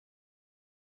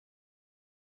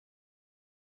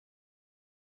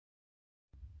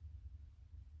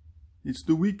It's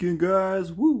the weekend,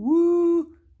 guys. Woo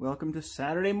woo! Welcome to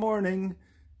Saturday morning.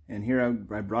 And here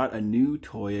I brought a new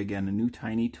toy again, a new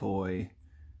tiny toy.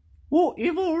 Well,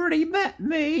 you've already met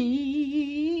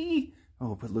me.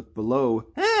 Oh, but look below.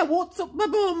 Hey, what's up, my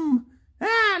bum?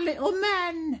 Ah, little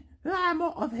man, I'm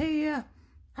out of here.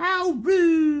 How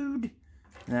rude.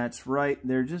 That's right,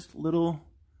 they're just little,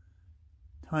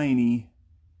 tiny,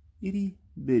 itty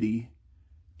bitty,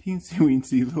 teensy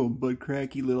weensy little butt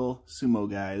cracky little sumo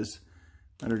guys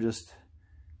that are just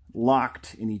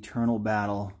locked in eternal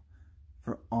battle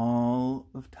for all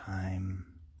of time.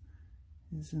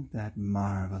 Isn't that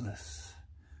marvelous?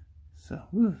 So,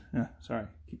 sorry,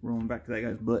 keep rolling back to that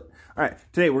guy's butt. All right,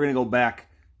 today we're going to go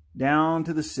back down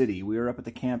to the city. We were up at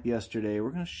the camp yesterday. We're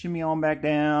going to shimmy on back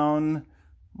down.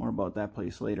 More about that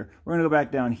place later. We're going to go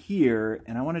back down here,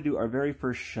 and I want to do our very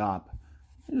first shop.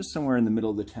 Just somewhere in the middle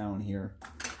of the town here.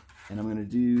 And I'm going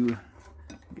to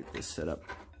get this set up.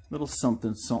 Little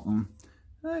something, something.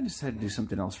 I just had to do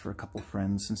something else for a couple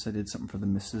friends since I did something for the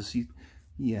missus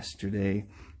yesterday.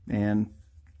 And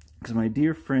because my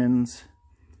dear friends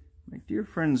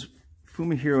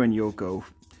Hiro and Yoko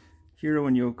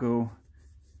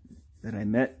that I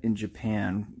met in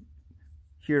Japan.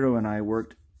 Hiro and I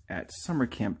worked at summer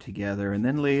camp together, and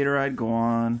then later I'd go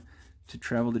on to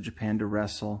travel to Japan to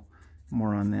wrestle.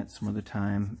 More on that some other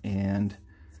time. And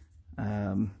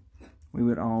I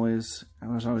would always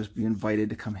be invited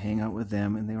to come hang out with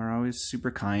them, and they were always super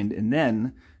kind. And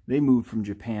then they moved from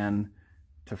Japan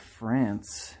to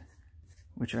France,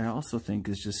 which I also think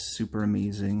is just super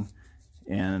amazing.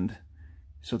 And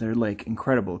so they're like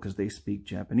incredible because they speak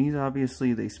Japanese,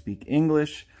 obviously, they speak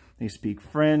English, they speak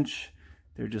French.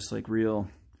 They're just like real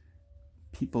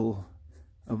people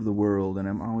of the world, and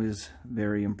I'm always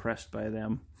very impressed by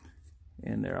them.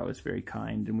 And they're always very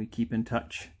kind, and we keep in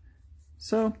touch.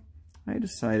 So I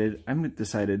decided,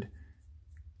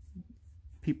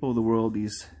 people of the world,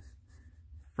 these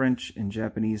French and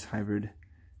Japanese hybrid,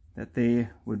 that they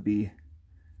would be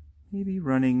maybe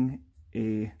running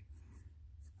a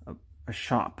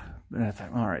shop. And I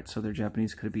thought, all right, so they're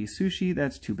Japanese. Could it be sushi?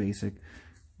 That's too basic.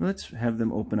 Let's have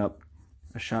them open up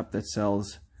a shop that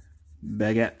sells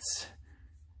baguettes,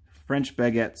 French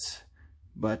baguettes,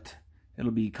 but it'll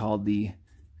be called the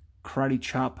Karate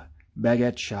Chop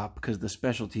Baguette Shop, because the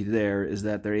specialty there is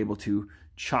that they're able to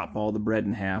chop all the bread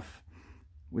in half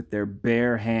with their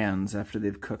bare hands after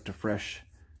they've cooked a fresh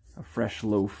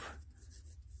loaf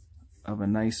of a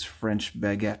nice French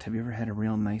baguette. Have you ever had a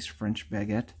real nice French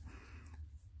baguette?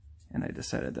 And I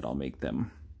decided that I'll make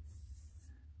them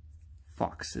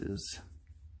foxes.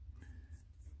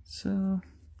 So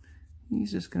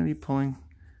he's just going to be pulling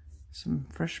some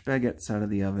fresh baguettes out of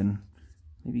the oven,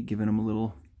 maybe giving them a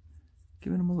little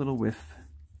whiff.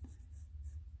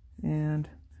 And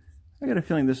I got a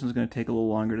feeling this one's going to take a little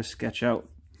longer to sketch out.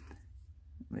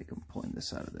 Make him pulling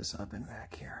this out of this oven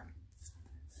back here.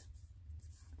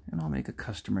 And I'll make a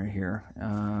customer here.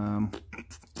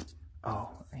 Oh,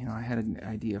 you know, I had an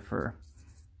idea for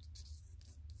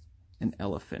an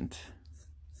elephant.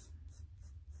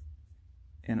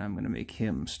 And I'm going to make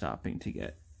him stopping to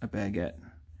get a baguette.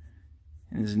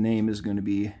 And his name is going to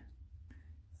be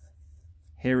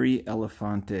Harry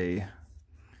Elephante.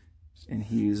 And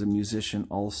he's a musician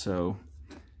also.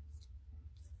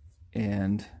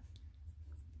 And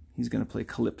he's going to play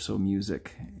calypso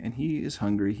music. And he is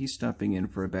hungry. He's stopping in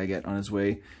for a baguette on his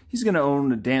way. He's going to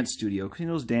own a dance studio because he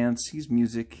knows dance. He's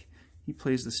music. He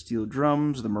plays the steel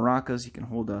drums, the maracas. He can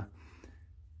hold a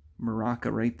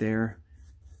maraca right there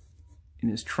in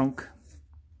his trunk.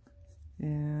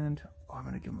 And I'm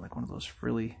going to give him like one of those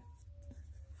frilly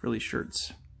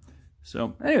shirts.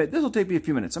 So anyway, this will take me a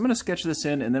few minutes. I'm going to sketch this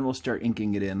in, and then we'll start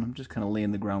inking it in. I'm just kind of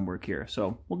laying the groundwork here.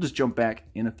 So we'll just jump back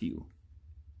in a few.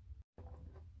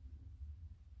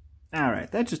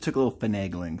 Alright, that just took a little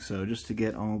finagling, so just to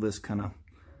get all this kind of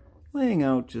laying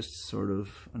out just sort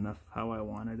of enough how I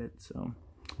wanted it, so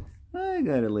I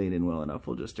got it laid in well enough.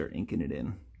 We'll just start inking it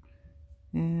in.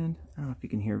 And I don't know if you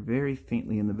can hear very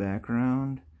faintly in the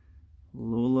background,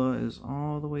 Lola is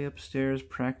all the way upstairs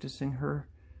practicing her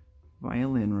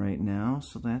violin right now,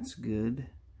 so that's good.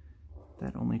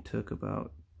 That only took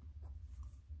about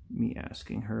me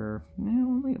asking her,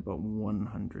 only about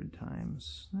 100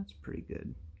 times. That's pretty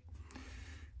good.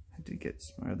 I did get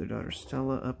my other daughter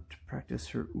Stella up to practice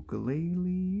her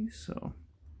ukulele, so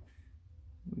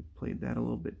we played that a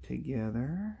little bit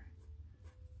together.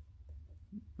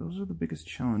 Those are the biggest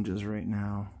challenges right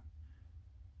now.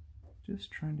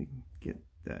 Just trying to get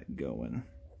that going.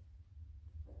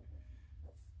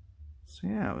 So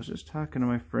yeah, I was just talking to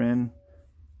my friend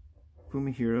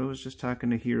Fumihiro was just talking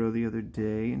to Hiro the other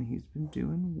day, and he's been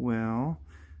doing well,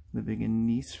 living in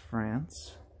Nice,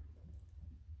 France.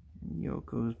 And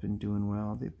Yoko's been doing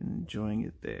well. They've been enjoying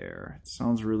it there. It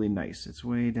sounds really nice. It's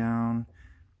way down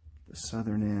the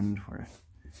southern end where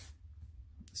the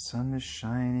sun is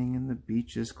shining and the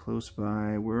beach is close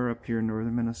by. We're up here in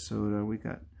northern Minnesota. We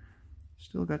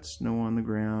still got snow on the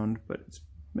ground, but it's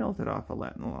melted off a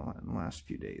lot in the last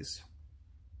few days.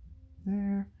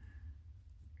 There,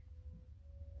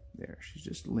 she's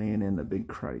just laying in the big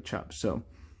karate chop. So,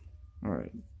 all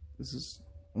right, this is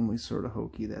only sort of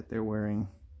hokey that they're wearing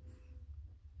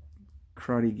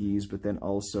karate gis, but then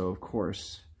also, of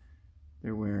course,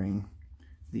 they're wearing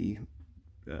the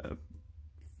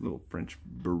little French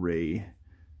beret.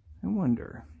 I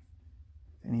wonder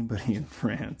if anybody in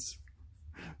France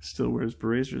still wears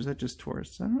berets, or is that just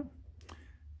tourists? I don't know.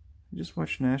 I just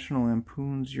watched National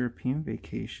Lampoon's European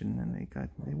Vacation, and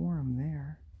they wore them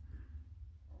there.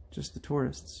 Just the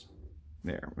tourists.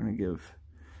 There, we're gonna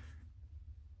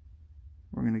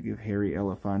give Harry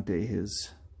Elephante his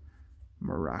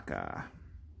maraca.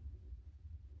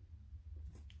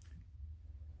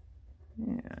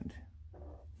 And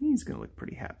he's gonna look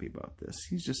pretty happy about this.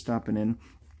 He's just stopping in.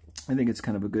 I think it's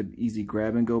kind of a good, easy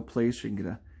grab and go place where you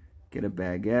can get a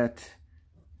baguette,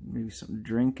 maybe something to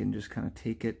drink, and just kind of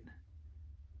take it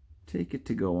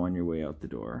to go on your way out the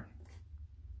door.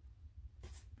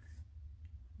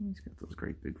 He's got those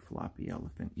great big floppy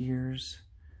elephant ears.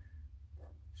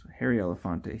 So Harry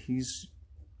Elephante, he's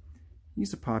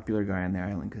a popular guy on the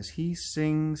island because he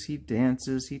sings, he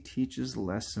dances, he teaches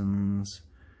lessons.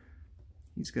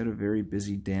 He's got a very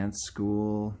busy dance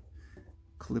school,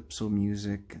 calypso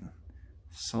music, and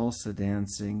salsa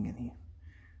dancing, and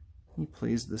he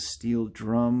plays the steel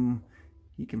drum.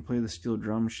 He can play the steel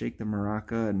drum, shake the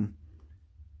maraca, and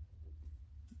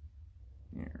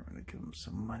here, we're gonna give him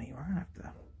some money. We're gonna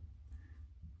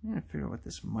figure out what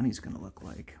this money's gonna look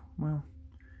like. Well,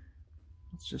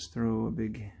 let's just throw a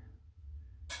big.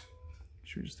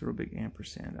 Should we just throw a big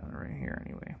ampersand on it right here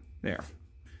anyway? There.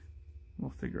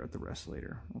 We'll figure out the rest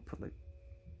later. We'll put like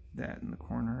that in the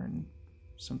corner and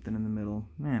something in the middle.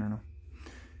 I don't know.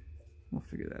 We'll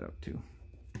figure that out too.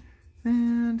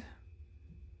 And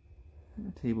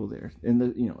the table there, and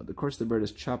of course the bread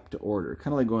is chopped to order,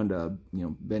 kind of like going to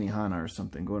Benihana or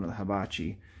something, going to the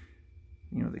hibachi.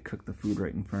 They cook the food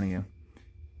right in front of you.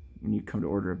 When you come to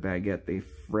order a baguette, they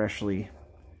freshly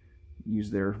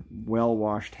use their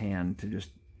well-washed hand to just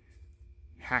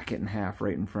hack it in half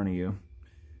right in front of you.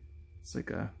 It's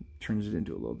like turns it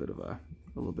into a little bit of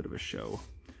a show.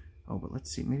 Oh, but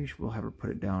let's see, maybe we'll have her put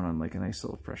it down on like a nice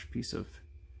little fresh piece of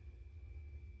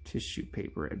tissue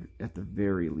paper at the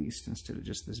very least, instead of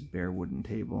just this bare wooden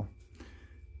table.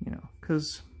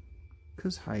 Cause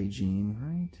hygiene,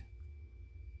 right?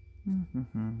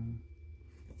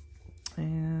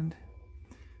 And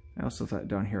I also thought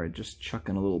down here I'd just chuck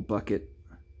in a little bucket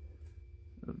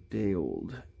of day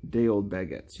old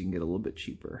baguettes. You can get a little bit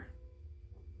cheaper.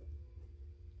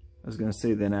 I was gonna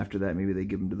say then after that maybe they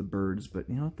give them to the birds, but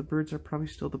you know what? The birds are probably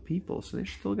still the people, so they're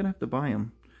still gonna have to buy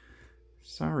them.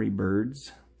 Sorry,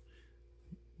 birds.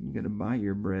 You gotta buy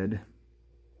your bread.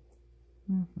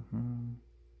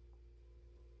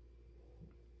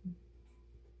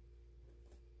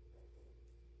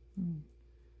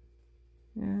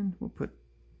 And we'll put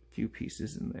a few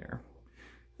pieces in there.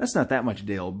 That's not that much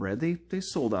day-old bread. They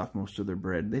sold off most of their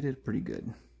bread. They did pretty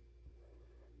good.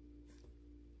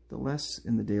 The less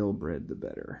in the day-old bread, the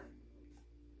better.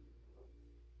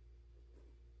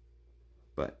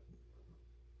 But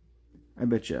I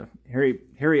bet you Harry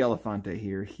Elephante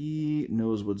here, he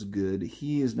knows what's good.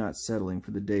 He is not settling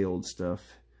for the day-old stuff.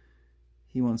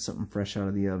 He wants something fresh out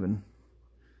of the oven.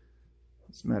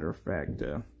 As a matter of fact,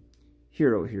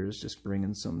 Hiro here is just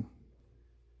bringing some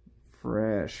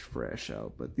fresh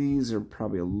out, but these are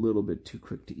probably a little bit too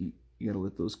quick to eat. You gotta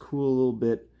let those cool a little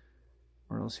bit,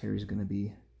 or else Harry's gonna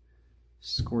be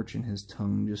scorching his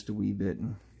tongue just a wee bit.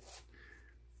 And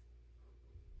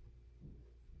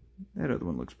that other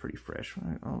one looks pretty fresh.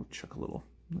 I'll chuck a little,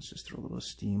 let's just throw a little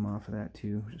steam off of that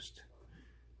too, just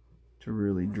to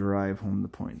really drive home the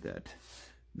point that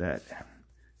that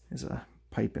is a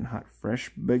piping hot fresh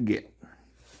baguette.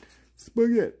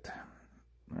 Spaghetti.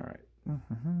 All right.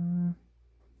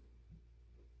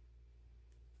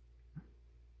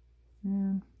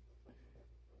 And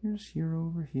here's Hiro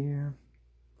over here.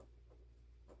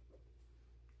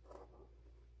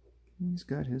 He's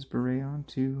got his beret on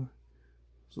too.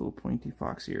 Those little pointy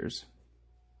fox ears.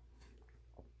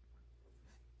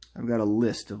 I've got a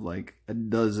list of like a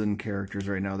dozen characters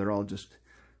right now. They're all just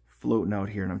floating out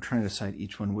here, and I'm trying to decide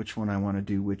which one I want to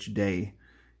do which day.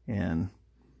 And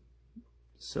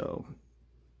so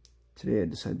today I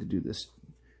decided to do this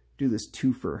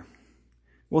twofer.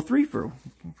 Well, threefer.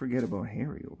 Don't forget about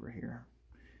Harry over here.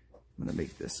 I'm gonna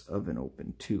make this oven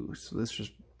open too.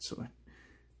 So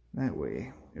that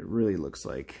way it really looks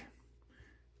like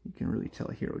you can really tell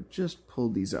Hiro just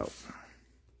pulled these out.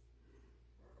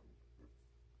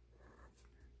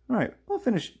 All right, I'll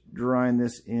finish drying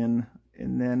this in,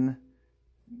 and then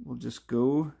we'll just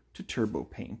go to turbo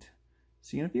paint.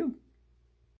 See you in a few.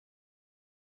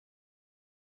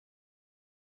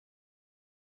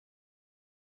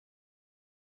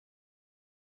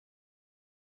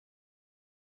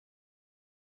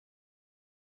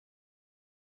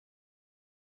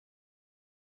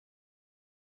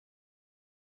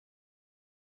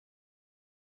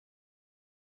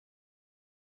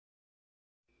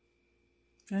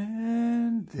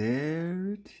 And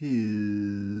there it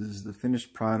is, the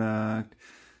finished product.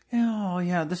 Oh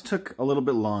yeah, this took a little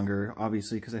bit longer,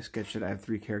 obviously, because I sketched it. I have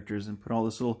 3 characters and put all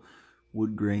this little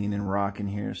wood grain and rock in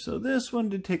here. So this one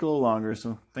did take a little longer,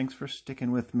 so thanks for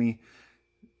sticking with me.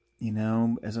 You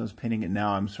know, as I was painting it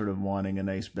now, I'm sort of wanting a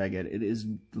nice baguette. It is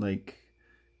like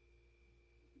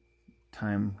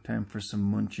time for some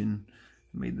munching.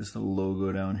 I made this little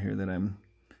logo down here that I'm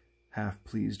half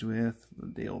pleased with. The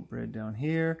Dale bread down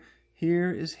here. Here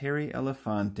is Harry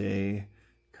Elephante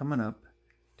coming up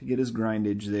to get his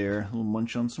grindage there. A little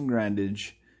munch on some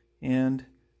grindage. And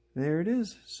there it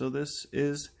is. So this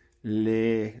is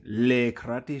Le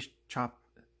Karate Chop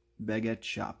Baguette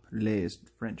Shop. Le is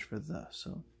French for the.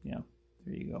 So yeah,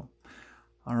 there you go.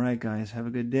 All right, guys, have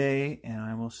a good day, and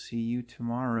I will see you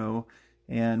tomorrow.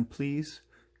 And please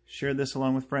share this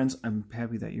along with friends. I'm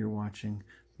happy that you're watching.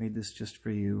 Made this just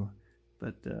for you.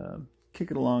 But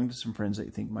kick it along to some friends that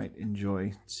you think might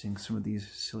enjoy seeing some of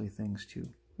these silly things too.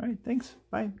 All right, thanks.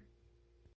 Bye.